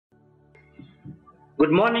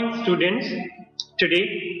Good morning, students. Today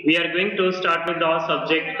we are going to start with our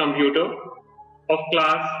subject computer of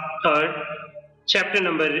class 3rd, chapter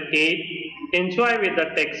number 8, enjoy with the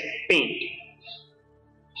text paint.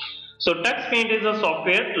 So text paint is a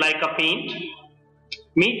software like a paint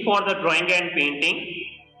made for the drawing and painting.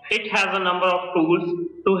 It has a number of tools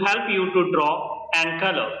to help you to draw and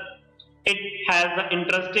color. It has an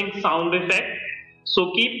interesting sound effect.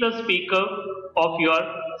 So keep the speaker of your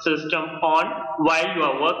system on while you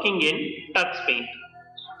are working in text paint.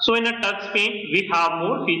 So in a text paint we have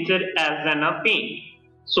more features as than a paint.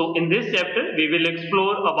 So in this chapter we will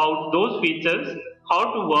explore about those features,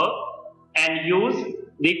 how to work and use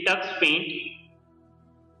the text paint.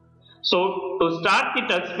 So to start the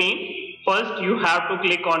text paint, first you have to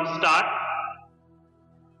click on start,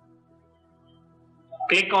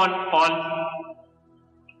 click on all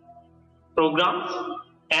programs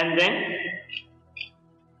and then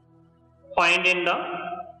find in the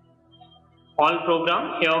all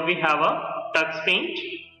program. Here we have a text paint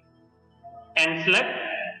and select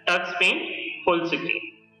text paint full screen.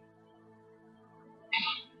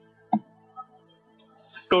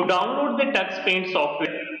 To download the text paint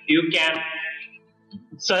software, you can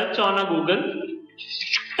search on a Google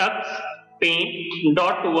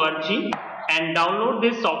textpaint.org and download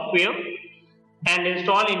this software and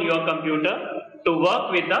install in your computer to work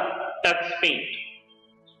with the text paint.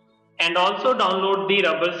 And also download the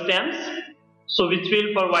rubber stamps, so which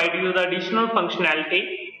will provide you the additional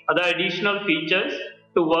functionality or the additional features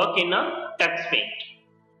to work in a text paint.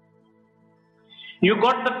 You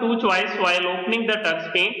got the two choice while opening the text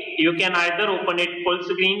paint. You can either open it full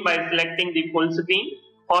screen by selecting the full screen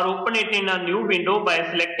or open it in a new window by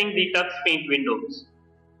selecting the text paint windows.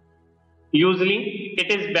 Usually it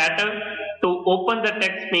is better to open the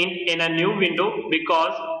text paint in a new window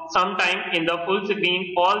because sometimes in the full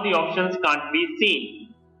screen all the options can't be seen.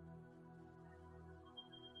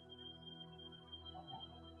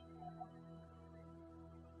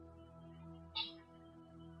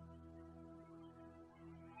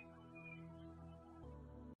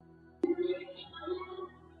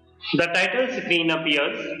 The title screen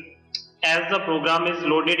appears as the program is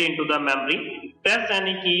loaded into the memory. Press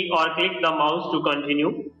any key or click the mouse to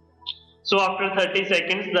continue. So after 30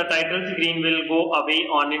 seconds the title screen will go away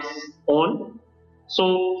on its own.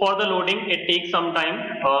 So for the loading it takes some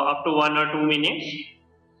time, up to 1 or 2 minutes.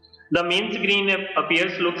 The main screen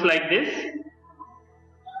appears looks like this.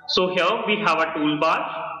 So here we have a toolbar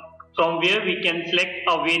from where we can select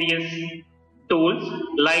a various tools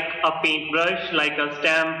like a paintbrush, like a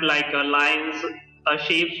stamp, like a lines,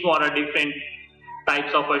 shapes for a different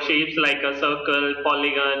types of a shapes like a circle,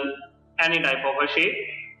 polygon, any type of a shape.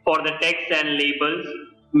 For the text and labels,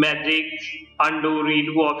 magics, undo,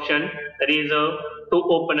 redo option, eraser to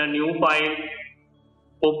open a new file,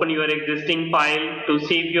 open your existing file, to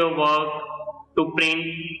save your work, to print,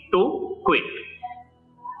 to quit.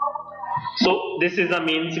 So this is the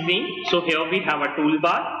main screen. So here we have a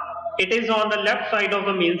toolbar. It is on the left side of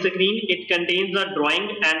the main screen. It contains the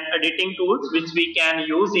drawing and editing tools which we can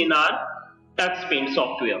use in our text paint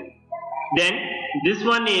software. Then this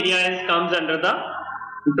one area comes under the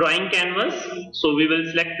drawing canvas. So we will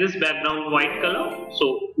select this background white color.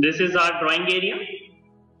 So this is our drawing area.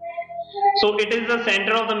 So it is the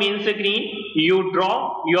center of the main screen. You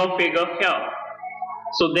draw your figure here.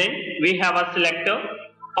 So then we have a selector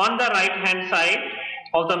on the right hand side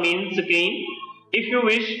of the main screen. If you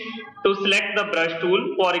wish to select the brush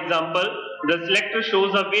tool, for example, the selector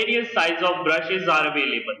shows a various size of brushes are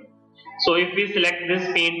available. So if we select this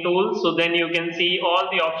paint tool, so then you can see all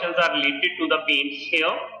the options are related to the paints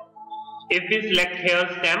here. If we select here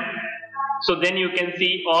stamp, so then you can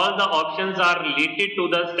see all the options are related to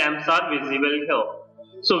the stamps are visible here.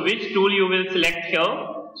 So which tool you will select here,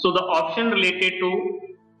 so the option related to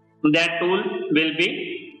that tool will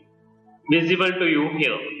be visible to you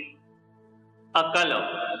here. A color.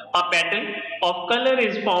 A pattern of color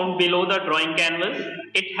is found below the drawing canvas.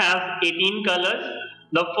 It has 18 colors.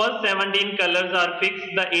 The first 17 colors are fixed.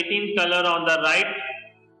 The 18th color on the right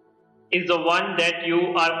is the one that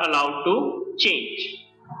you are allowed to change.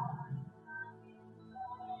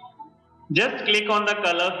 Just click on the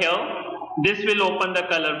color here. This will open the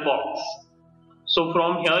color box. So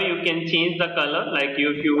from here you can change the color, like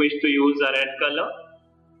if you wish to use a red color.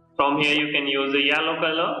 From here you can use a yellow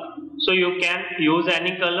color. So you can use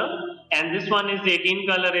any color, and this one is 18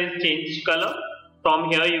 color is changed color. From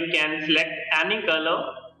here you can select any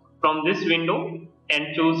color from this window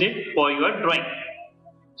and choose it for your drawing.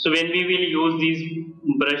 So when we will use these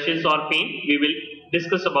brushes or paint, we will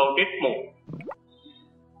discuss about it more.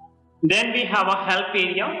 Then we have a help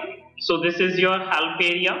area. So this is your help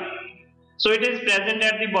area. So it is present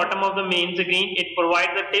at the bottom of the main screen. It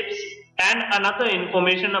provides the tips and another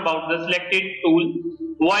information about the selected tool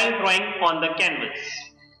while drawing on the canvas.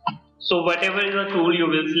 So whatever is the tool you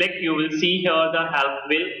will select, you will see here the help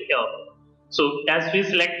will here. So as we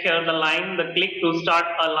select here the line, the click to start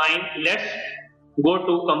a line, let's go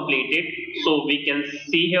to complete it. So we can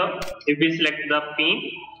see here, if we select the paint,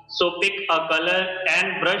 so pick a color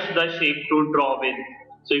and brush the shape to draw with.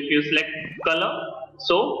 So if you select color,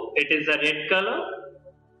 so it is a red color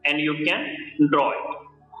and you can draw it.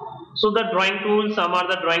 So the drawing tool, some are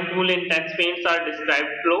the drawing tool in text paints are described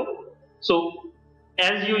below. So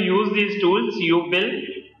as you use these tools, you will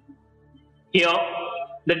hear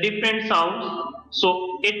the different sounds.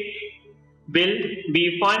 So it will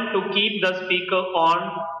be fun to keep the speaker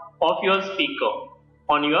on of your speaker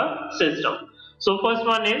on your system. So first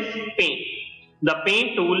one is paint. The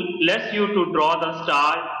paint tool lets you to draw the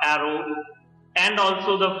star, arrow and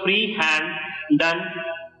also the free hand done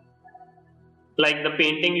like the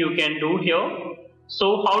painting you can do here.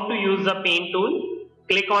 So how to use the paint tool?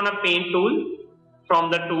 Click on a paint tool from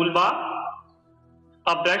the toolbar.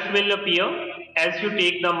 A brush will appear as you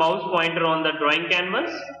take the mouse pointer on the drawing canvas.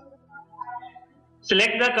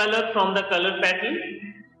 Select the color from the color panel.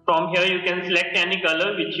 From here you can select any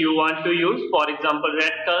color which you want to use, for example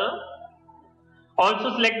red color.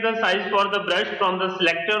 Also select the size for the brush from the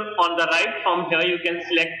selector on the right. From here you can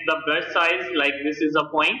select the brush size, like this is a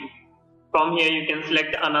point. From here you can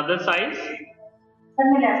select another size.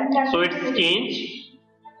 So it's changed.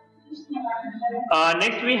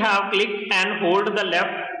 Next we have click and hold the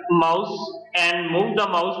left mouse and move the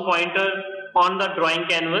mouse pointer on the drawing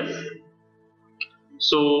canvas.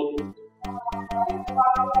 So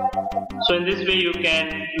in this way you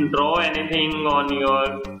can draw anything on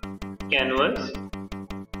your canvas.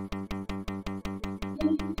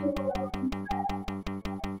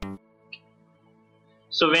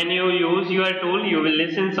 So when you use your tool, you will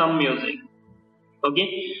listen some music.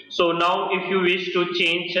 Okay. So now if you wish to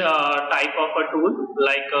change type of a tool,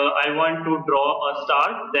 like I want to draw a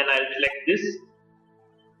star, then I'll select this.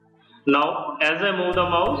 Now as I move the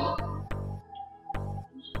mouse,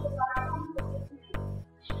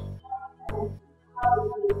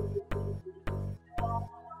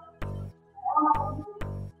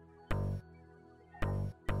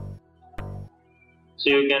 so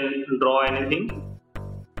you can draw anything.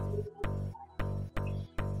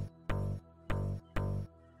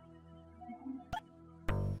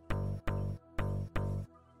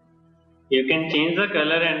 You can change the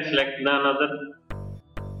color and select the another.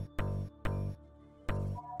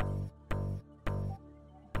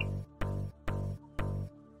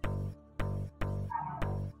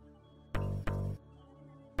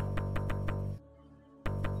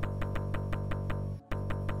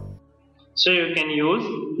 So you can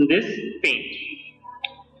use this paint.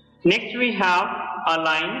 Next we have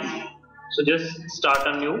aiims. So just start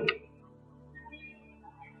a new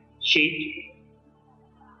sheet.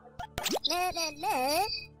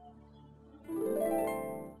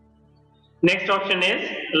 Next option is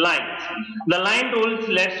lines. The line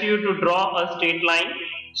tool lets you to draw a straight line.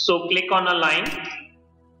 So click on a line.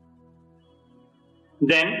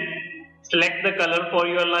 Then select the color for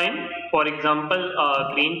your line. For example,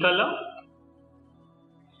 green color.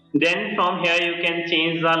 Then from here you can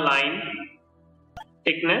change the line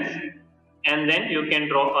thickness and then you can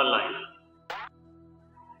draw a line.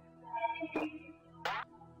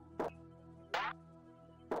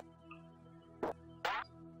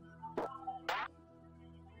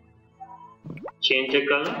 Change the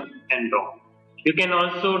color and draw. You can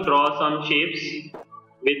also draw some shapes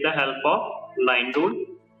with the help of line tool.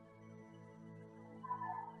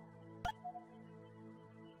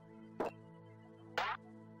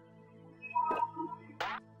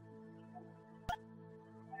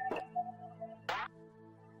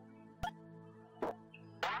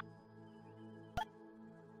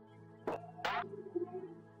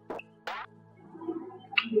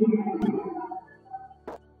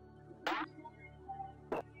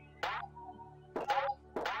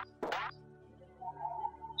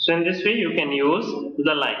 So in this way you can use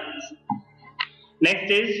the lines. Next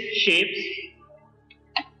is shapes.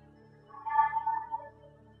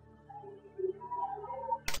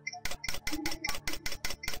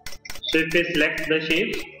 So if we select the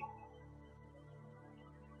shapes,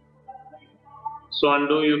 so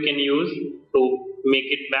undo you can use to make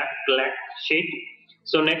it back black shape.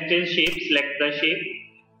 So next is shape, select the shape.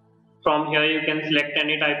 From here you can select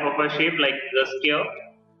any type of a shape like the sphere.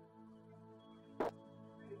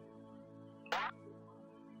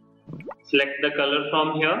 Select the color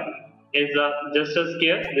from here is just a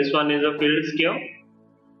square. This one is a filled square.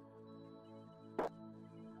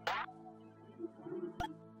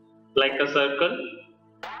 Like a circle.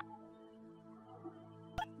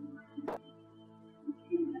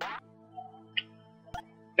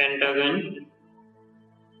 Pentagon.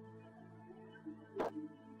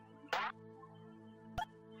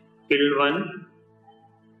 Filled one.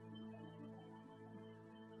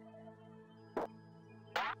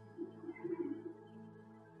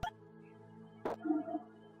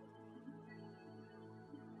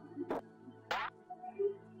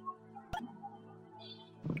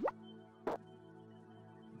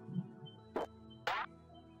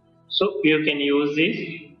 So you can use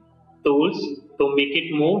these tools to make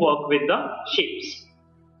it more work with the shapes.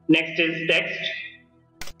 Next is text.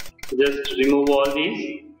 Just remove all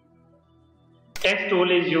these. Text tool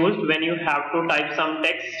is used when you have to type some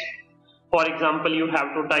text. For example, you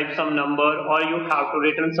have to type some number or you have to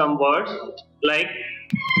written some words like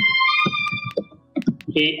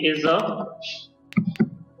he is a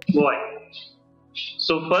boy.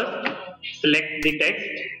 So first select the text,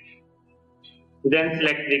 then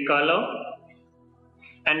select the color,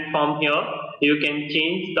 and from here you can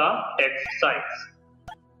change the text size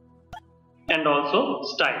and also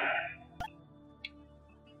style.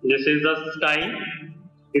 This is the style.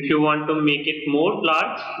 If you want to make it more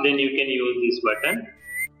large, then you can use this button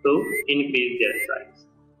to increase their size.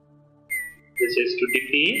 This is to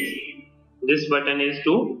decrease. This button is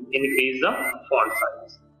to increase the font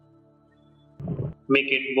size. Make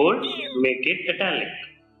it bold, make it italic.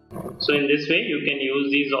 So in this way you can use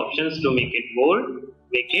these options to make it bold,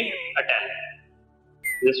 make it italic.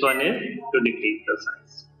 This one is to decrease the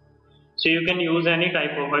size. So you can use any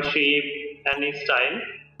type of a shape, any style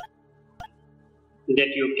that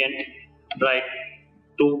you can write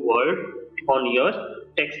to word on your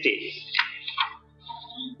text page.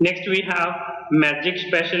 Next we have magic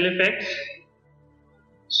special effects.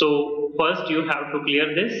 So first you have to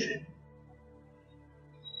clear this.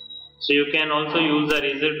 So you can also use the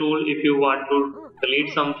eraser tool if you want to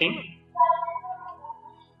delete something.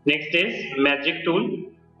 Next is magic tool.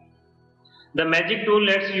 The magic tool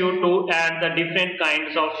lets you to add the different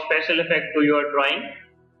kinds of special effect to your drawing.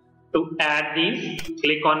 To add these,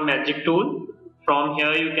 click on magic tool. From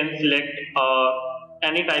here you can select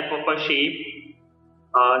any type of a shape.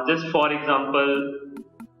 Just for example,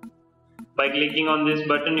 by clicking on this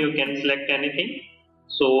button you can select anything.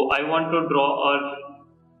 So I want to draw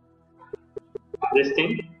this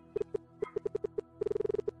thing,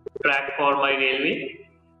 track for my railway.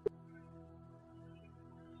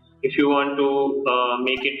 If you want to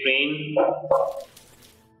make it rain,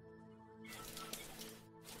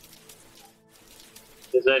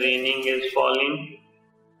 as the raining is falling.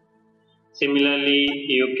 Similarly,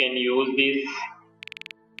 you can use this.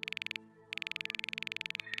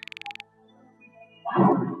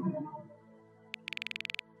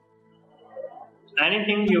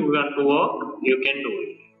 Anything you want to work, you can do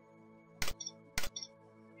it.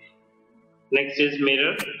 Next is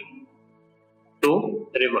mirror to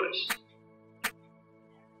reverse.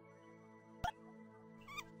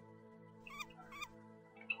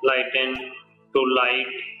 Lighten to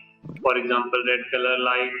light, for example red color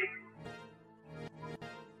light.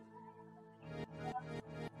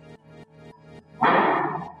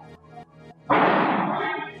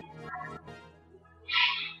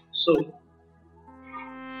 So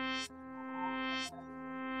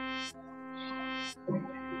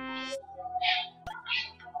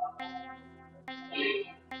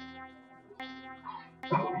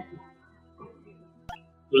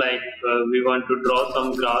like we want to draw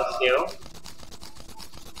some grass here.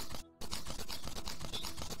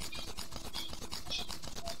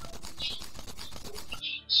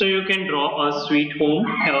 So you can draw a sweet home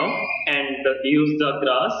here and use the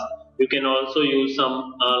grass. You can also use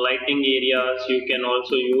some lighting areas. You can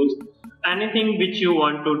also use anything which you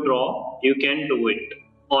want to draw. You can do it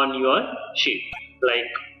on your sheet.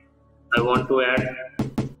 Like I want to add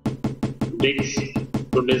bricks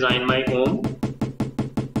to design my home.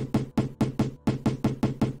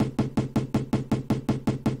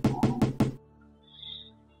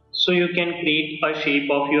 So you can create a shape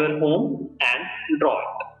of your home and draw it.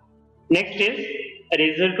 Next is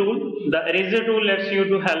eraser tool. The eraser tool lets you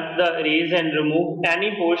to help the erase and remove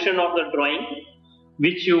any portion of the drawing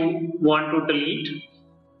which you want to delete.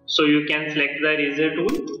 So you can select the eraser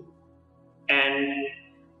tool and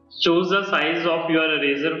choose the size of your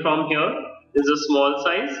eraser from here. Is a small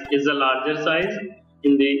size, is a larger size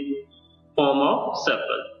in the form of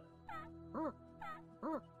circle.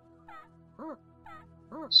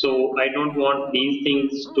 So I don't want these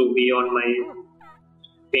things to be on my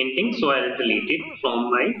painting, so I'll delete it from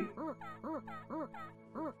my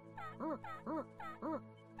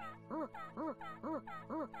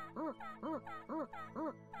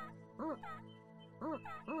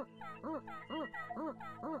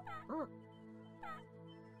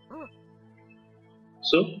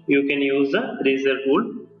so you can use the eraser tool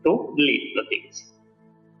to delete the things.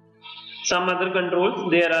 Some other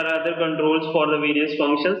controls, there are other controls for the various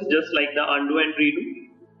functions just like the undo and redo.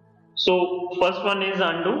 So first one is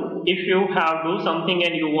undo. If you have do something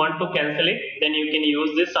and you want to cancel it, then you can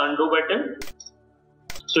use this undo button.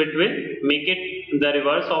 So it will make it the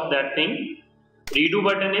reverse of that thing. Redo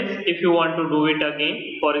button is if you want to do it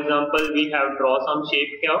again. For example, we have draw some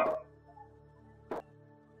shape here.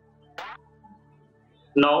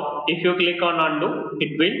 Now if you click on undo,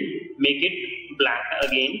 it will make it blank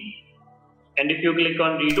again. And if you click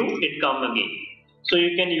on redo, it come again. So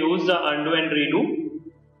you can use the undo and redo.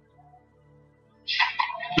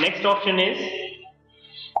 Next option is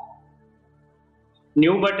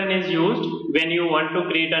new button is used when you want to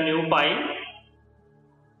create a new file.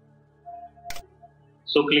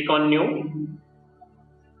 So click on new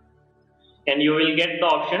and you will get the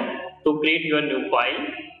option to create your new file.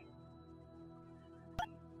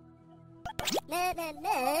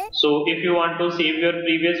 So if you want to save your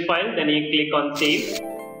previous file, then you click on save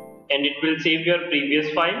and it will save your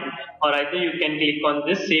previous file, or either you can click on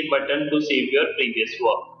this save button to save your previous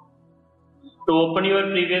work. To open your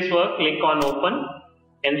previous work, click on open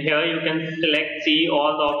and here you can select see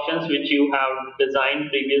all the options which you have designed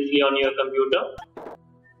previously on your computer.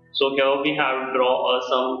 So here we have draw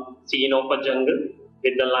some scene of a jungle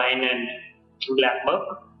with the lion and black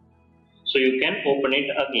buck. So you can open it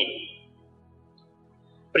again.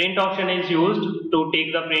 Print option is used to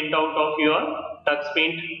take the print out of your tux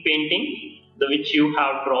painting which you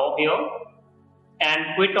have draw here,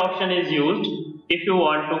 and quit option is used if you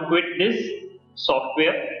want to quit this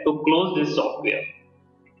software, to close this software.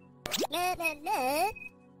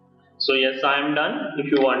 So yes, I am done. If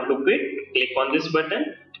you want to quit, click on this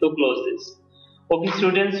button to close this. Okay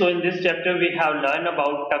students, so in this chapter we have learned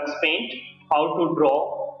about tux paint, how to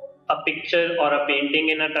draw a picture or a painting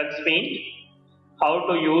in a tux paint, how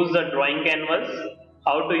to use the drawing canvas,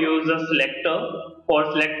 how to use the selector for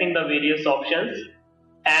selecting the various options,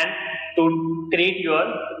 and to create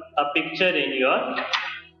a picture in your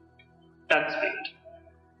tux paint.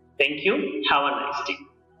 Thank you. Have a nice day.